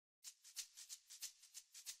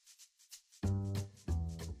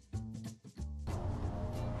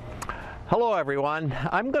Hello everyone.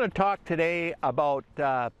 I'm going to talk today about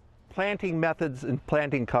planting methods and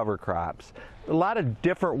planting cover crops. A lot of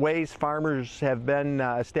different ways farmers have been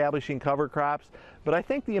establishing cover crops, but I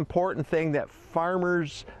think the important thing that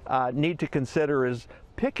farmers need to consider is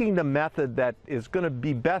picking the method that is going to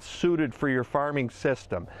be best suited for your farming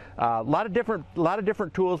system. A lot of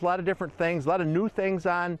different tools, a lot of different things, a lot of new things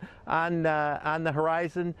on the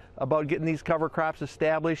horizon about getting these cover crops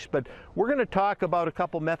established. But we're going to talk about a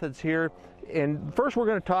couple methods here. And first, we're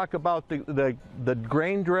going to talk about the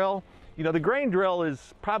grain drill. You know, the grain drill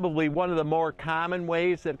is probably one of the more common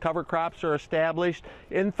ways that cover crops are established,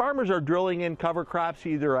 and farmers are drilling in cover crops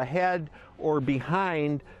either ahead or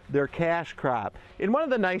behind their cash crop. And one of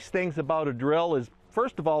the nice things about a drill is,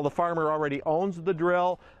 first of all, the farmer already owns the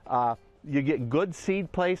drill. You get good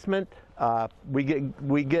seed placement. We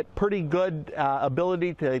get pretty good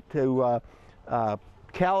ability to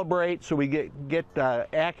calibrate, so we get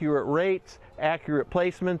accurate rates, accurate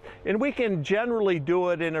placement, and we can generally do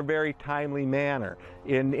it in a very timely manner.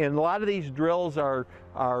 And a lot of these drills are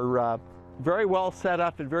very well set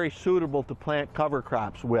up and very suitable to plant cover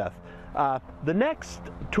crops with. The next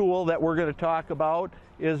tool that we're going to talk about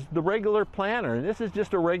is the regular planter, and this is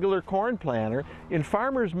just a regular corn planter, and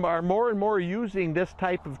farmers are more and more using this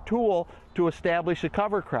type of tool to establish a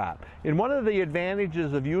cover crop. And one of the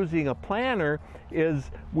advantages of using a planter is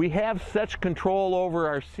we have such control over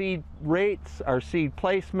our seed rates, our seed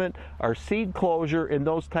placement, our seed closure, and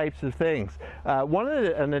those types of things.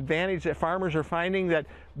 An advantage that farmers are finding that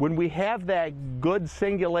when we have that good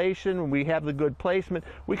singulation, when we have the good placement,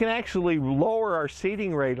 we can actually lower our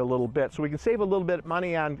seeding rate a little bit, so we can save a little bit of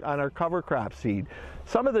money on our cover crop seed.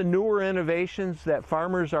 Some of the newer innovations that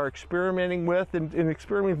farmers are experimenting with and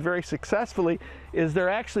experimenting very successfully is they're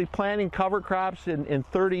actually planting cover crops in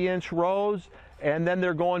 30-inch rows, and then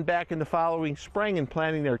they're going back in the following spring and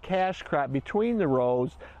planting their cash crop between the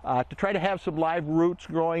rows to try to have some live roots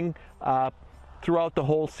growing throughout the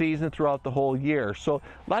whole season, throughout the whole year. So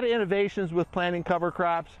a lot of innovations with planting cover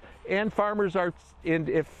crops, and farmers are,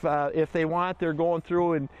 if they want, they're going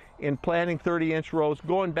through and planting 30-inch rows,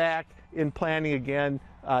 going back and planting again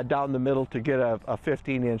down the middle to get a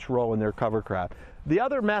 15-inch row in their cover crop. The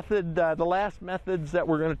other method, the last methods that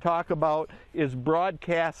we're going to talk about, is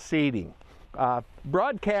broadcast seeding.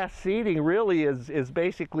 Broadcast seeding really is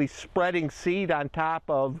basically spreading seed on top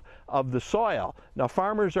of the soil. Now,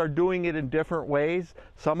 farmers are doing it in different ways.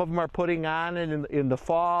 Some of them are putting on it in the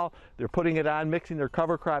fall. They're putting it on, mixing their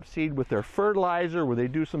cover crop seed with their fertilizer, where they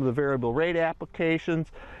do some of the variable rate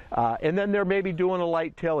applications. And then they're maybe doing a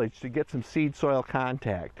light tillage to get some seed soil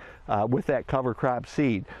contact with that cover crop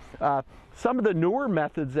seed. Some of the newer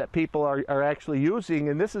methods that people are actually using,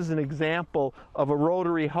 and this is an example of a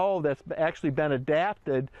rotary hoe that's actually been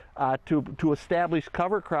adapted to establish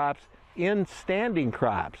cover crops in standing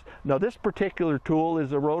crops. Now, this particular tool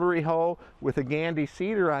is a rotary hoe with a Gandy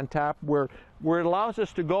seeder on top, where it allows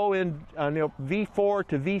us to go in V4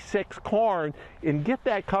 to V6 corn and get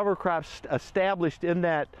that cover crop established in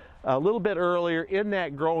that a little bit earlier in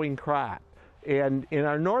that growing crop. And in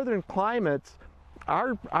our northern climates,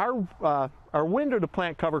 our window to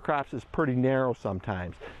plant cover crops is pretty narrow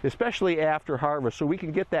sometimes, especially after harvest. So we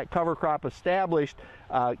can get that cover crop established,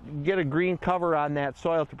 get a green cover on that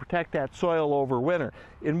soil to protect that soil over winter.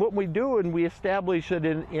 And what we do, and we establish it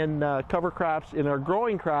in cover crops, in our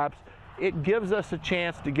growing crops, it gives us a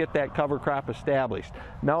chance to get that cover crop established.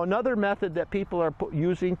 Now, another method that people are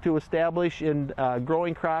using to establish in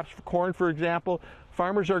growing crops, corn for example,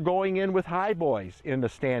 farmers are going in with high boys in the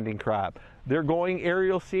standing crop. They're going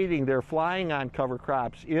aerial seeding. They're flying on cover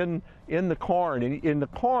crops in the corn. In the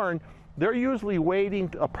corn, they're usually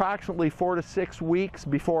waiting approximately 4 to 6 weeks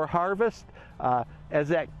before harvest. As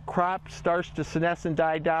that crop starts to senesce and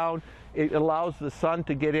die down, it allows the sun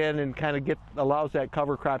to get in and kind of allows that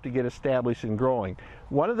cover crop to get established and growing.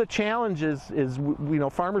 One of the challenges is,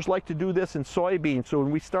 farmers like to do this in soybeans. So when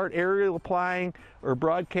we start aerial applying or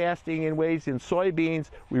broadcasting in ways in soybeans,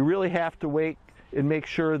 we really have to wait and make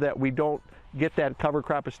sure that we don't get that cover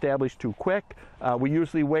crop established too quick. We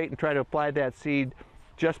usually wait and try to apply that seed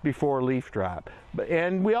just before leaf drop.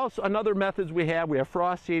 And another methods we have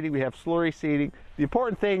frost seeding, we have slurry seeding. The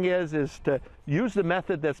important thing is to use the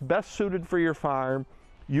method that's best suited for your farm.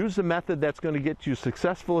 Use the method that's going to get you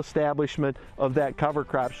successful establishment of that cover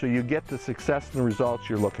crop, so you get the success and the results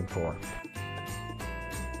you're looking for.